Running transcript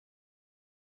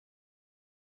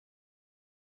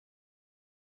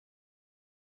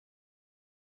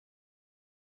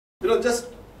just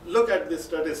look at the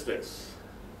statistics.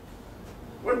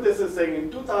 What this is saying,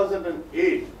 in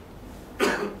 2008,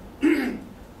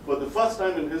 for the first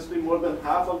time in history, more than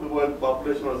half of the world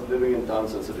population was living in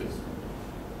towns and cities.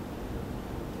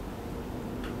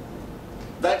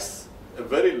 That's a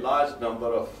very large number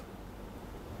of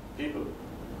people.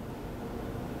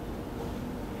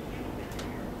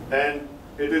 And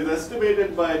it is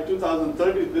estimated by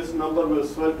 2030 this number will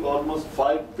swell to almost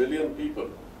 5 billion people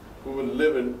who will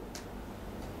live in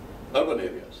urban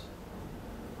areas.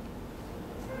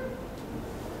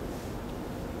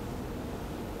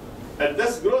 And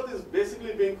this growth is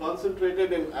basically being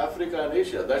concentrated in Africa and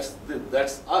Asia.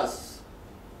 That's us.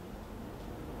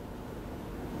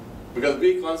 Because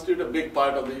we constitute a big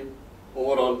part of the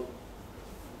overall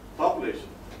population.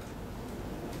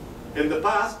 In the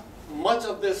past, much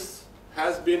of this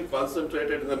has been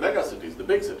concentrated in the mega cities, the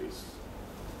big cities.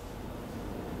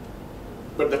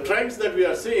 But the trends that we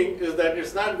are seeing is that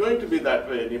it's not going to be that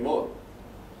way anymore.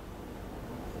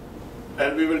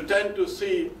 And we will tend to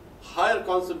see higher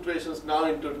concentrations now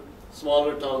into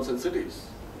smaller towns and cities,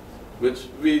 which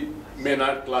we may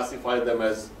not classify them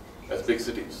as big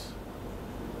cities.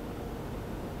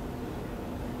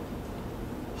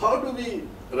 How do we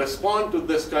respond to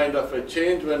this kind of a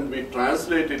change when we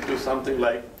translate it to something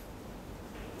like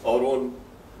our own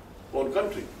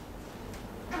country?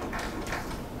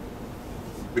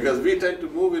 Because we tend to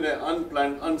move in an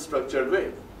unplanned, unstructured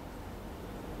way.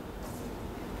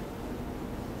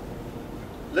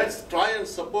 Let's try and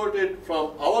support it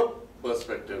from our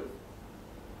perspective.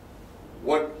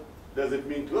 What does it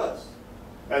mean to us?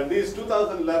 And these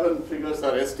 2011 figures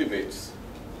are estimates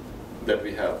that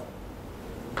we have.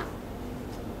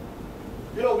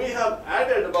 You know, we have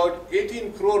added about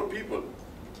 18 crore people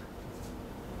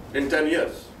in 10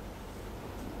 years.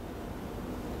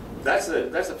 That's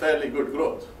a fairly good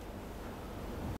growth.